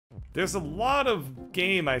There's a lot of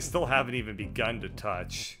game I still haven't even begun to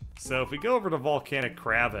touch. So if we go over to Volcanic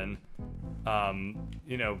Craven,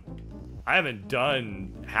 you know, I haven't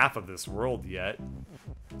done half of this world yet.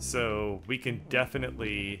 So we can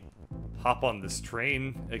definitely hop on this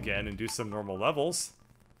train again and do some normal levels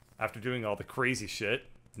after doing all the crazy shit.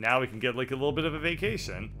 Now we can get like a little bit of a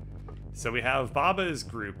vacation. So we have Baba is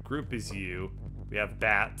group, group is you. We have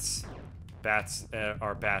bats. Bats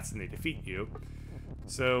are bats and they defeat you.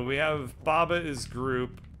 So we have Baba is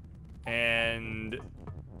group, and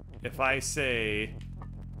if I say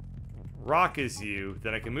rock is you,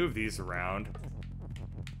 then I can move these around.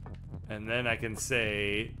 And then I can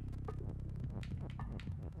say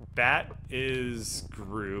bat is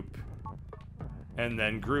group, and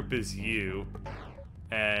then group is you.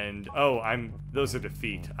 And oh, those are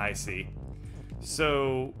defeat, I see.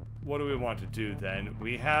 So what do we want to do then?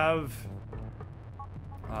 We have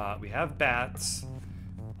bats.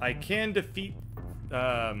 I can defeat,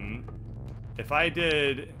 if I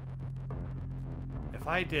did,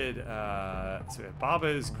 so Baba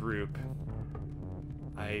is group,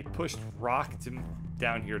 I pushed rock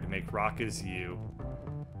down here to make rock is you.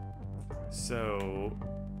 So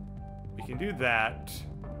we can do that.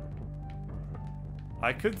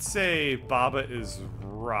 I could say Baba is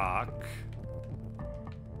rock,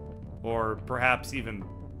 or perhaps even,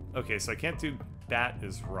 okay, so I can't do bat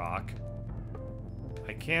is rock.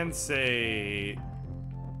 I can say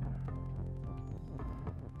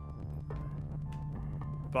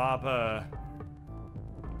Baba.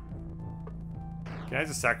 Can I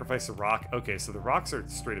just sacrifice a rock? Okay, so the rocks are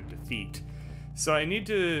straight up defeat. So I need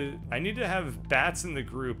to have bats in the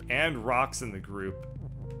group and rocks in the group,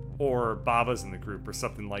 or Babas in the group, or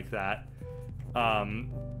something like that.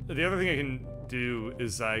 The other thing I can do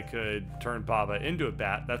is I could turn Baba into a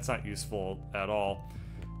bat. That's not useful at all.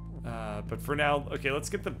 But for now, okay, let's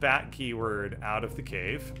get the bat keyword out of the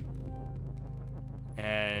cave.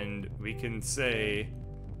 And we can say,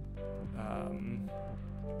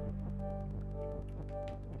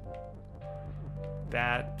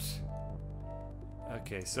 bat.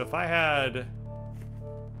 Okay, so if I had,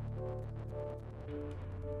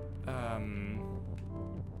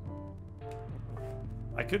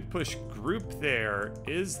 I could push group there,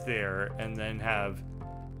 is there, and then have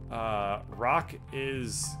rock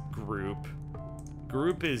is group,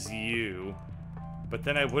 group is you, but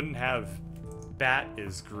then I wouldn't have bat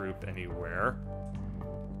is group anywhere.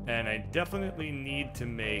 And I definitely need to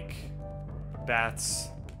make bats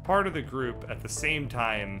part of the group at the same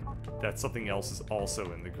time that something else is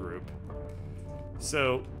also in the group.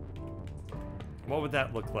 So what would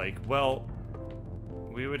that look like? Well,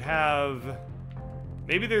 we would have,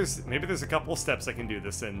 maybe there's a couple steps I can do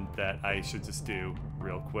this in that I should just do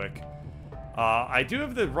real quick. I do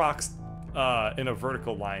have the rocks in a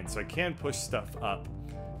vertical line, so I can push stuff up.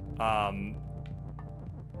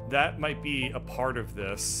 That might be a part of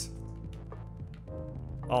this.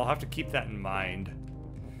 I'll have to keep that in mind.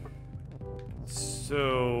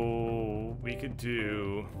 So we could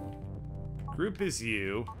do group is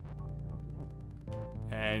you,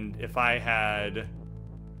 and if I had,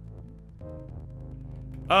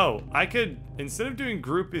 oh, I could, instead of doing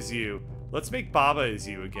group is you, let's make Baba is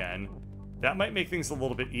you again. That might make things a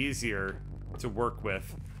little bit easier to work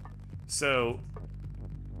with. So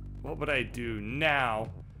what would I do now?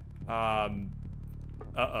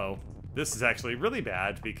 Uh-oh. This is actually really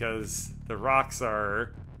bad because the rocks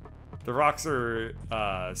are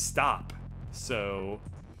stop. So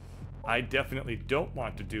I definitely don't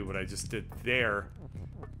want to do what I just did there.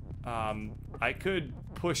 I could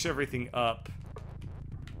push everything up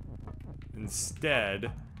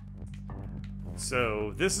instead.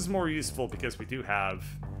 So this is more useful because we do have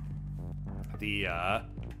the,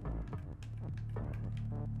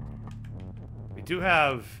 we do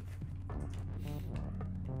have,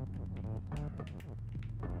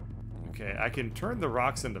 okay, I can turn the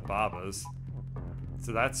rocks into Babas.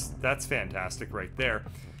 So that's fantastic right there.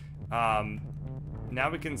 Now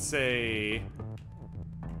we can say,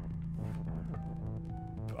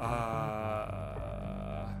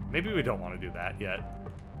 maybe we don't want to do that yet.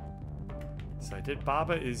 So I did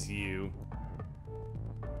Baba is you.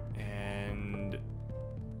 And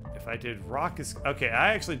if I did rock is, okay,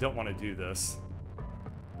 I actually don't want to do this.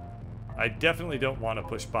 I definitely don't want to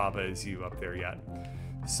push Baba is you up there yet.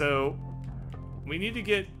 So we need to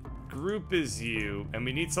get group is you, and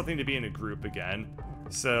we need something to be in a group again.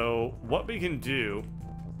 So what we can do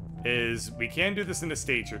is we can do this in a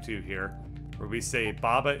stage or two here, where we say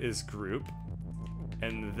Baba is group,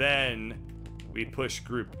 and then we push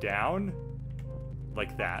group down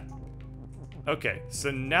like that. Okay,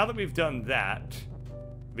 so now that we've done that,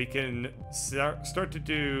 we can start to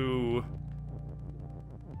do...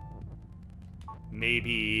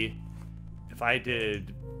 Maybe if I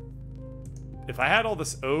had all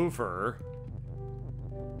this over,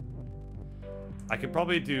 I could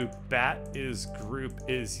probably do bat is group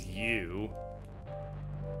is you.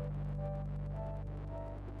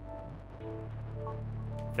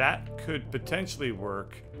 That could potentially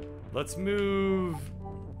work. Let's move.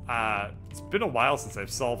 It's been a while since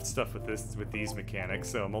I've solved stuff with these mechanics,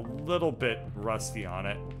 so I'm a little bit rusty on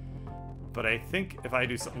it. But I think if I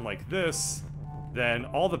do something like this, then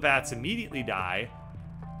all the bats immediately die.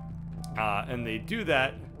 And they do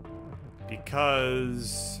that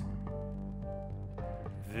because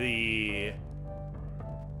when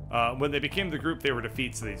they became the group, they were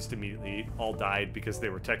defeat, so they just immediately all died because they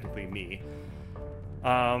were technically me.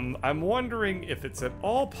 I'm wondering if it's at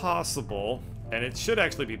all possible, and it should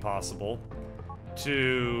actually be possible,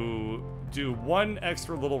 to do one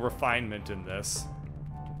extra little refinement in this,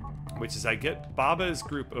 which is I get Baba's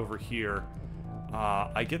group over here.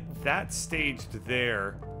 I get that staged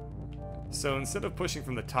there. So instead of pushing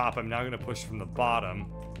from the top, I'm now going to push from the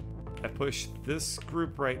bottom. I push this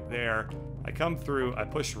group right there. I come through, I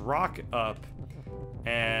push rock up,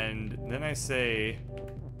 and then I say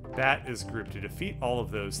bat is group to defeat all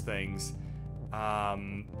of those things.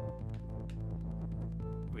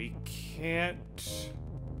 We can't...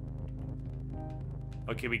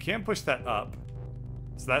 Okay, we can't push that up,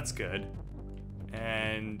 so that's good.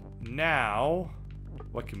 And now,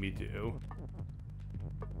 what can we do?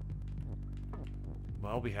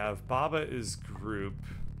 Well, we have Baba is group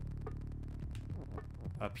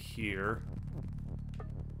up here.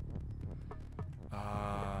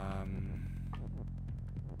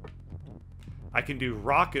 I can do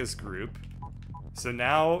rock as group. So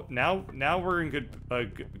now we're in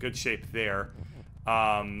good shape there.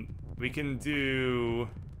 We can do...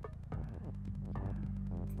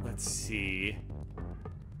 Let's see.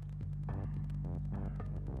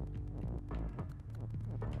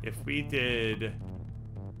 If we did...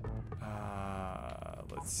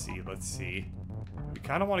 let's see. We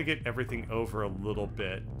kind of want to get everything over a little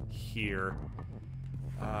bit here.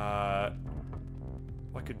 What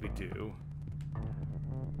could we do?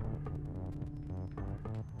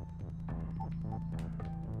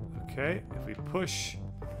 Okay, if we push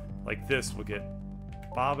like this, we'll get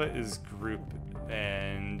Baba is group,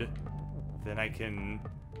 and then I can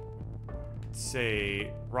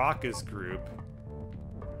say rock is group.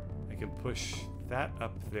 I can push that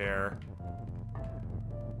up there.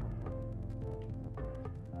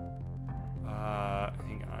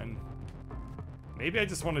 Hang on. Maybe I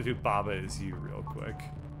just want to do Baba is you real quick.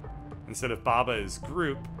 Instead of Baba is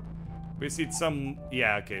group, we just need some...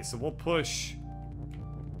 Yeah, okay, so we'll push...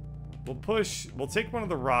 We'll take one of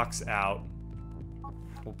the rocks out.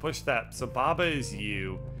 We'll push that. So Baba is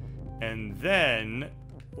you. And then...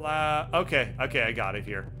 Okay, I got it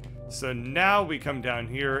here. So now we come down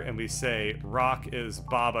here and we say rock is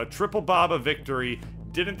Baba. Triple Baba victory.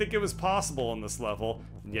 Didn't think it was possible on this level,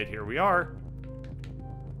 and yet here we are.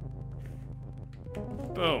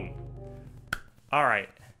 Boom. Alright.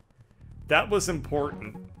 That was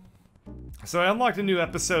important. So I unlocked a new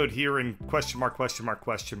episode here in question mark.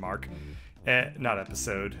 Not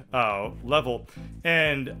episode. Oh, level.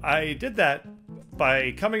 And I did that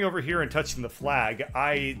by coming over here and touching the flag.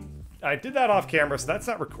 I did that off camera, so that's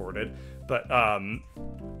not recorded. But I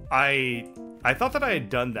thought that I had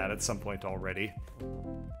done that at some point already.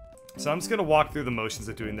 So I'm just gonna walk through the motions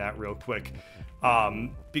of doing that real quick,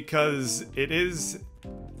 because it is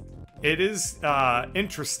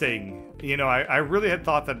interesting. You know, I really had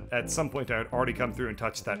thought that at some point I had already come through and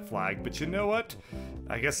touched that flag, but you know what?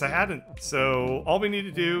 I guess I hadn't. So all we need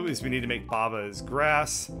to do is we need to make Baba as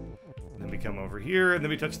grass, and then we come over here, and then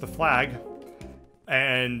we touch the flag,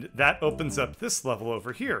 and that opens up this level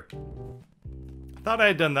over here. I thought I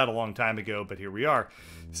had done that a long time ago, but here we are.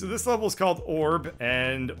 So this level is called Orb,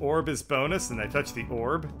 and Orb is bonus, and I touch the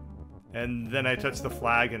orb, and then I touch the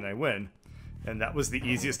flag, and I win. And that was the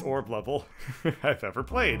easiest orb level I've ever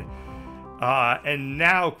played. And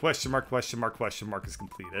now question mark is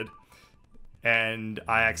completed. And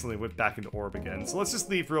I accidentally went back into orb again. So let's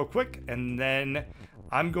just leave real quick, and then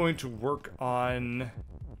I'm going to work on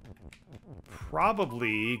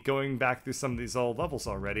probably going back through some of these old levels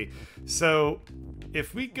already. So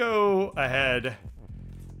if we go ahead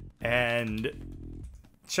and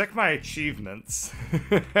check my achievements.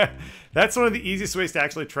 That's one of the easiest ways to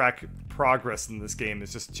actually track progress in this game,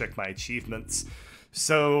 is just to check my achievements.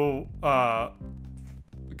 So,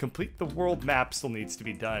 complete the world map still needs to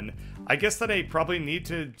be done. I guess that I probably need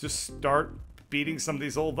to just start beating some of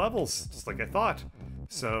these old levels, just like I thought.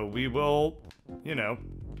 So we will, you know,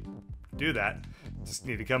 do that. Just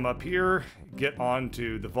need to come up here, get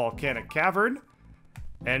onto the volcanic cavern,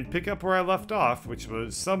 and pick up where I left off, which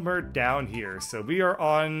was somewhere down here. So we are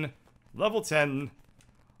on level 10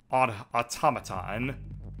 on Automaton.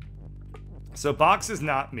 So Box is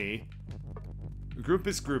not me. Group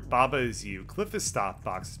is group, Baba is you. Cliff is stop,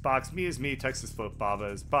 Box is Box, me is me, text is float, Baba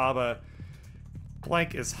is Baba.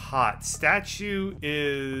 Blank is hot. Statue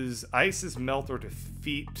is ice is melt or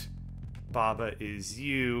defeat. Baba is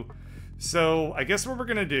you. So I guess what we're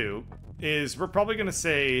gonna do is we're probably gonna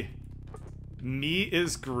say me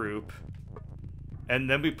is group, and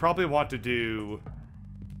then we probably want to do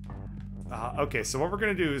okay, so what we're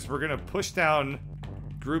gonna do is we're gonna push down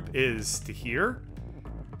group is to here,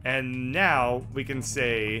 and now we can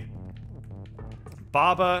say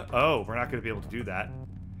Baba. Oh, we're not gonna be able to do that.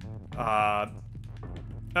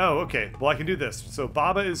 Oh, okay. Well, I can do this. So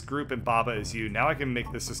Baba is group and Baba is you. Now I can make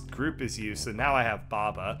this just group is you. So now I have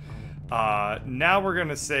Baba. Now we're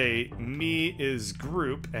gonna say me is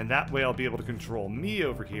group, and that way I'll be able to control me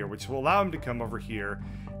over here, which will allow him to come over here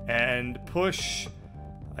and push.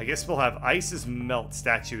 I guess we'll have ice is melt,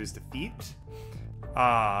 statue is defeat.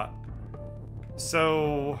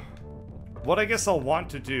 So what I guess I'll want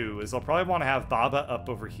to do is I'll probably want to have Baba up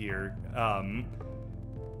over here.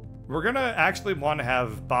 We're gonna actually want to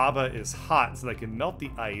have Baba is hot so that I can melt the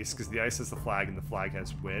ice, because the ice has the flag and the flag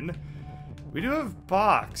has win. We do have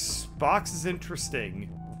Box. Box is interesting.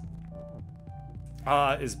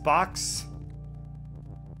 Is Box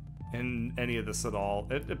in any of this at all?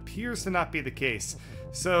 It appears to not be the case.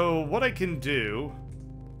 So what I can do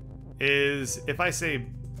is, if I say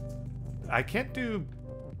I can't do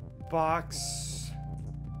Box.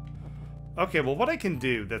 Okay, well what I can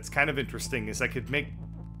do that's kind of interesting is I could make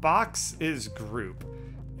Box is group,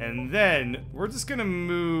 and then we're just gonna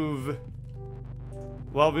move.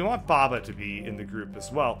 Well, we want Baba to be in the group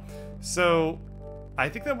as well. So I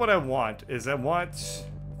think that what I want is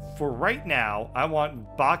for right now, I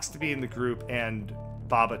want Box to be in the group and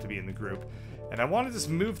Baba to be in the group. And I want to just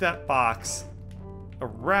move that Box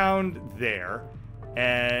around there.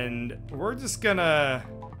 And we're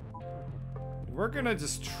gonna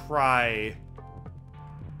just try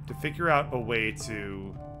to figure out a way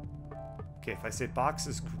to, okay, if I say Box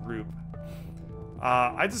is group,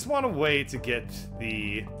 I just want a way to get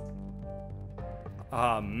the,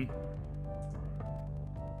 I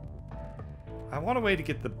want a way to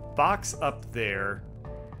get the Box up there.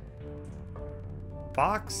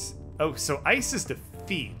 Box, oh, so ice is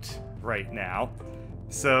defeat right now.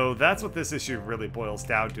 So that's what this issue really boils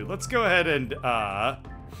down to. Let's go ahead and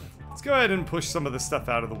push some of the stuff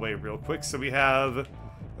out of the way real quick. So we have,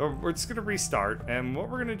 we're just gonna restart, and what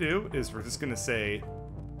we're gonna do is we're just gonna say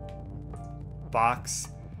Box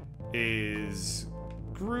is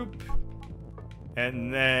group,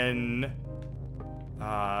 and then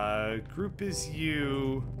group is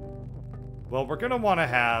you. Well, we're gonna want to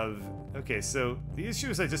have, okay, so the issue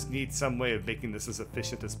is I just need some way of making this as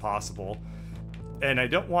efficient as possible, and I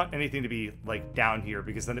don't want anything to be like down here,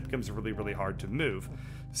 because then it becomes really, really hard to move.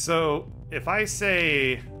 So if I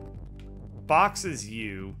say Box is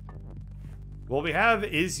you, well, we have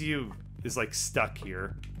is you is like stuck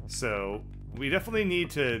here, so we definitely need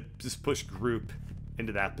to just push group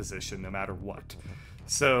into that position no matter what.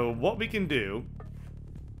 So what we can do,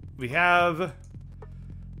 we have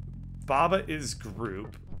Baba is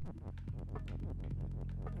group,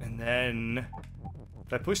 and then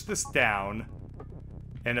if I push this down,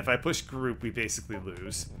 and if I push group, we basically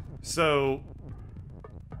lose. So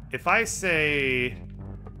if I say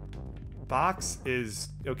Box is,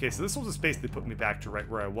 okay, so this will just basically put me back to right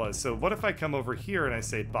where I was. So what if I come over here and I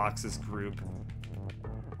say Box is group,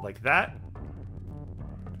 like that?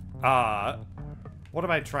 What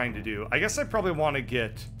am I trying to do? I guess I probably want to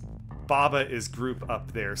get Baba is group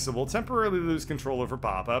up there. So we'll temporarily lose control over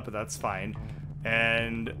Baba, but that's fine.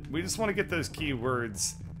 And we just want to get those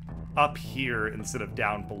keywords up here instead of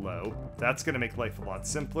down below. That's going to make life a lot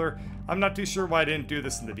simpler. I'm not too sure why I didn't do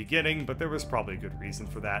this in the beginning, but there was probably a good reason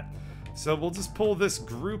for that. So we'll just pull this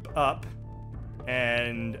group up,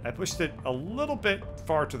 and I pushed it a little bit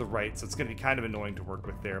far to the right, so it's going to be kind of annoying to work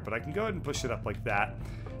with there, but I can go ahead and push it up like that.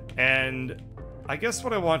 And I guess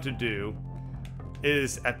what I want to do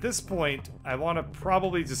is, at this point, I want to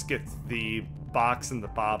probably just get the Box and the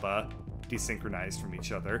Baba desynchronized from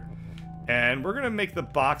each other. And we're going to make the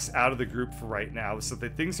Box out of the group for right now so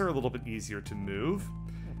that things are a little bit easier to move.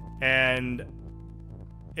 And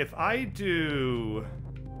if I do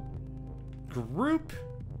group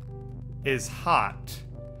is hot,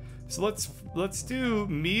 so let's do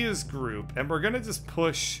me as group, and we're going to just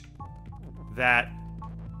push that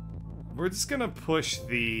we're just gonna push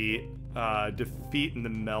the defeat and the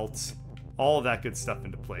melt, all of that good stuff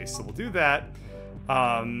into place. So we'll do that.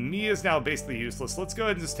 Me is now basically useless. Let's go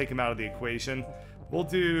ahead and just take him out of the equation. We'll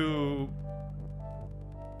do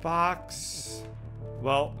box.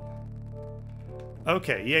 Well,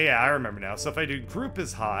 okay, yeah, I remember now. So if I do group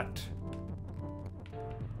is hot,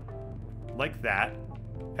 like that,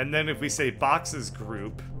 and then if we say box is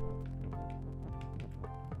group,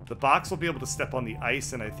 the box will be able to step on the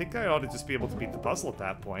ice, and I think I ought to just be able to beat the puzzle at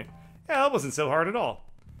that point. Yeah, that wasn't so hard at all.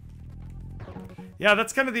 Yeah,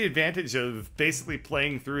 that's kind of the advantage of basically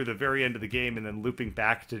playing through the very end of the game and then looping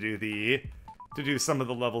back to do some of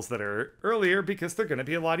the levels that are earlier, because they're going to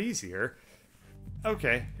be a lot easier.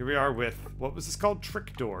 Okay, here we are with, what was this called?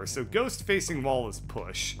 Trick door. So ghost facing wall is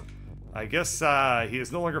push. I guess he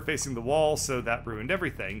is no longer facing the wall, so that ruined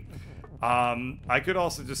everything. I could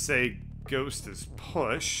also just say ghost is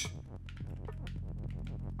push.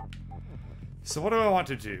 So what do I want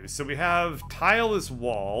to do? So we have tile is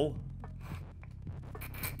wall.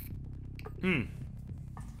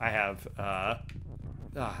 I have that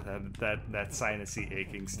sinusy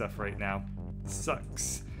aching stuff right now.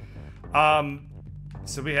 Sucks.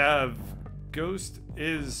 So we have ghost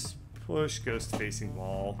is push, ghost facing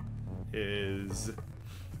wall is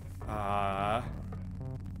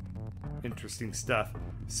interesting stuff.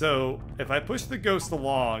 So if I push the ghost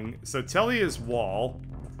along, so telly is wall,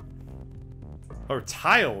 or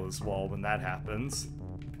tile is wall when that happens.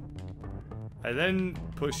 I then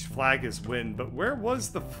push flag is win, but where was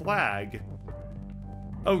the flag?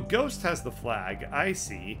 Oh, ghost has the flag, I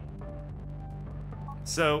see.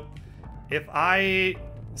 So if I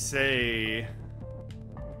say,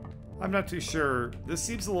 I'm not too sure, this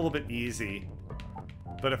seems a little bit easy,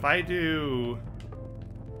 but if I do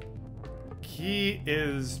key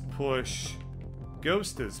is push,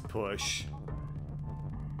 ghost is push,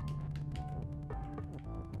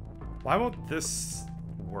 why won't this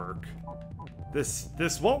work? This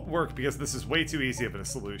won't work because this is way too easy of a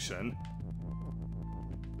solution.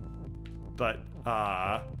 But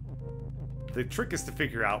the trick is to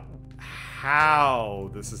figure out how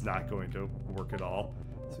this is not going to work at all.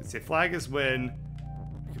 So we say flag is win.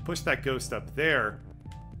 We can push that ghost up there,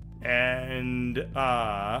 and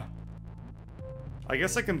I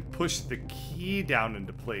guess I can push the key down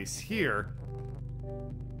into place here.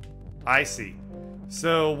 I see.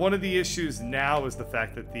 So one of the issues now is the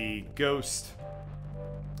fact that the ghost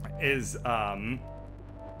is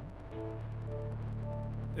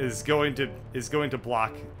going to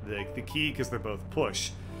block the key because they're both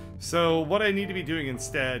push. So what I need to be doing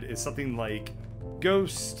instead is something like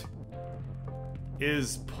ghost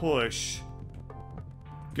is push,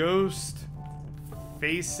 ghost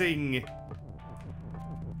facing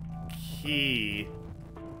key.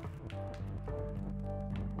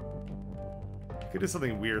 Could do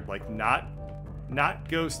something weird like not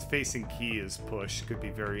ghost facing key is push. Could be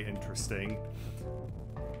very interesting.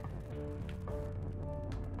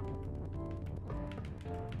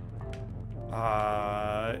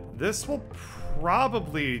 This will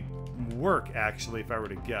probably work, actually, if I were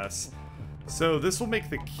to guess. So this will make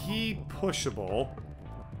the key pushable.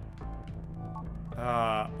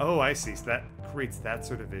 Oh, I see. So that creates that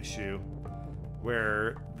sort of issue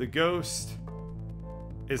where the ghost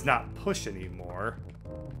is not push anymore.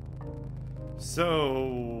 So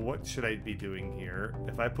what should I be doing here?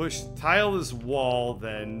 If I push tile is wall,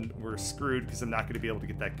 then we're screwed because I'm not going to be able to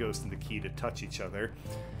get that ghost and the key to touch each other.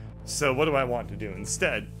 So what do I want to do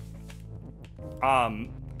instead?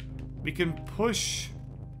 We can push.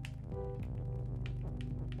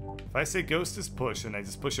 If I say ghost is push and I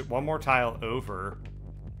just push it one more tile over.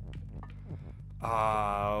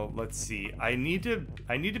 Let's see. I need to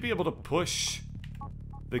be able to push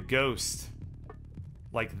the ghost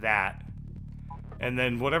like that. And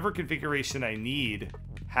then whatever configuration I need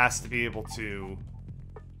has to be able to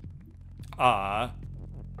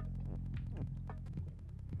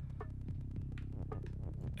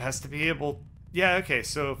yeah, okay,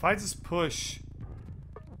 so if I just push,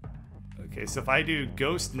 okay, so if I do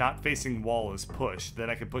ghost not facing wall is push, then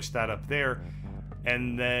I can push that up there,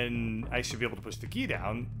 and then I should be able to push the key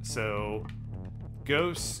down. So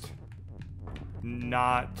ghost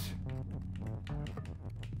not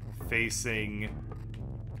facing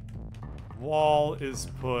wall is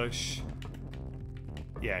push.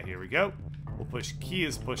 Yeah, here we go. We'll push key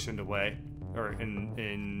is push into way, or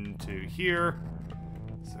into here.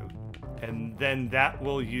 So, and then that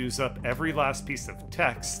will use up every last piece of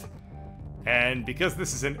text. And because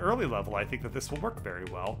this is an early level, I think that this will work very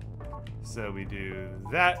well. So we do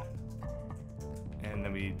that, and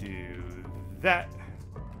then we do that,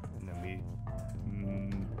 and then we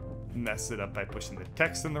mess it up by pushing the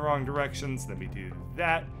text in the wrong directions. Then we do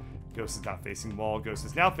that. Ghost is not facing wall. Ghost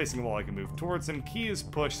is now facing wall. I can move towards him. Key is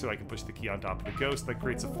pushed, so I can push the key on top of the ghost. That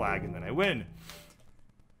creates a flag, and then I win.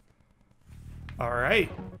 All right.